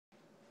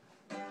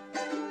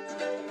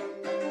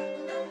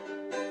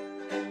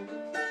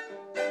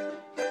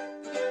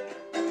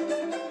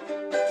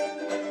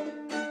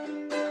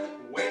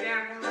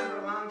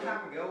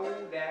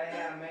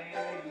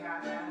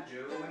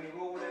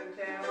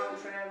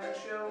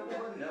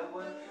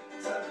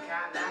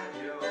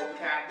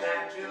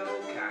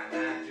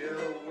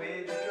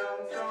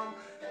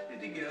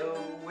go?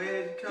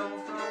 Where'd you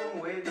come from?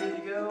 Where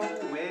did you go?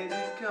 Where did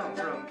you come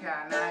from,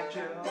 Cotton Eye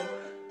Joe?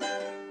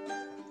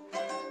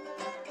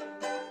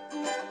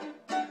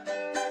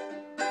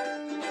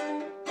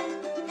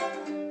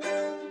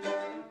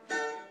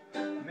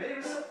 Made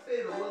himself a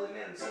fiddle, well he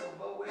made himself a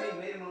bow, and he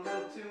made him a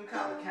little tune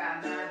called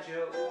Cotton Eye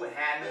Joe. It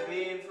hadn't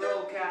been for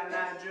old Cotton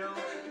Eye Joe,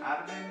 I'd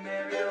have been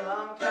married a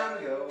long time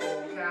ago.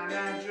 Cotton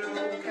Eye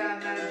Joe,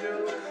 Cotton Eye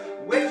Joe,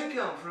 where'd you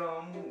come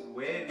from?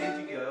 Where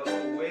did you go?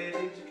 Where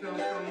did you come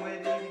from?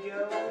 Where did you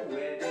go?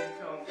 Where did you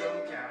come from,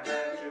 Cotton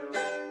Eye Joe?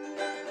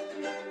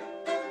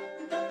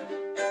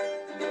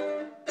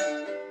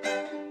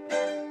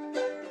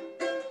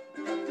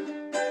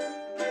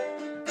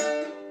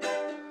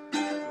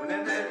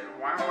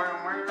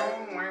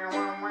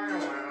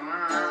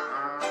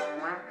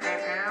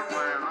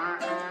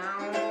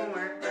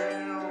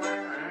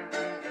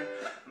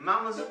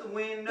 Mama's at the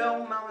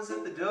window, mama's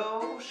at the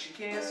door. She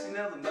can't see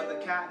nothing but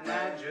the Cotton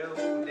Eye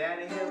Joe.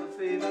 Daddy held the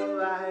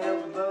fiddle, I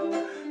held the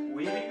bow.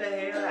 We beat the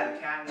hell out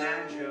of Cotton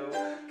Eye Joe.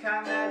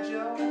 Cotton Eye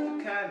Joe,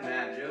 Cotton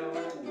Eye Joe,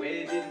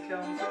 where did you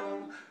come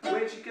from?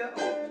 Where'd you go?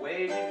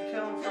 Where did you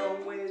come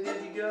from? Where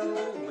did you go?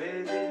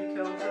 Where did you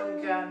come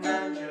from, Cotton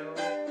Eye Joe?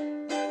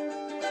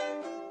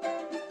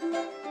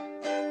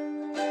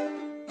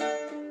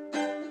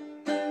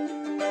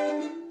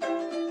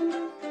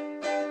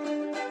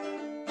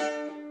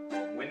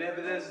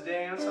 Whenever there's a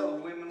dance, all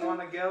the women want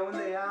to go, and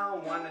they all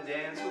want to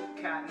dance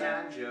with Cotton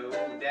Eye Joe.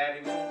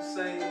 Daddy won't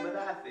say, but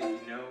I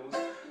think he knows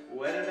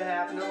what did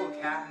happen to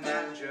Cotton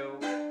Eye Joe.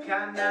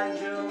 Cotton Eye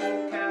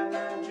Joe, Cotton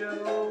Eye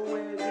Joe,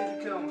 where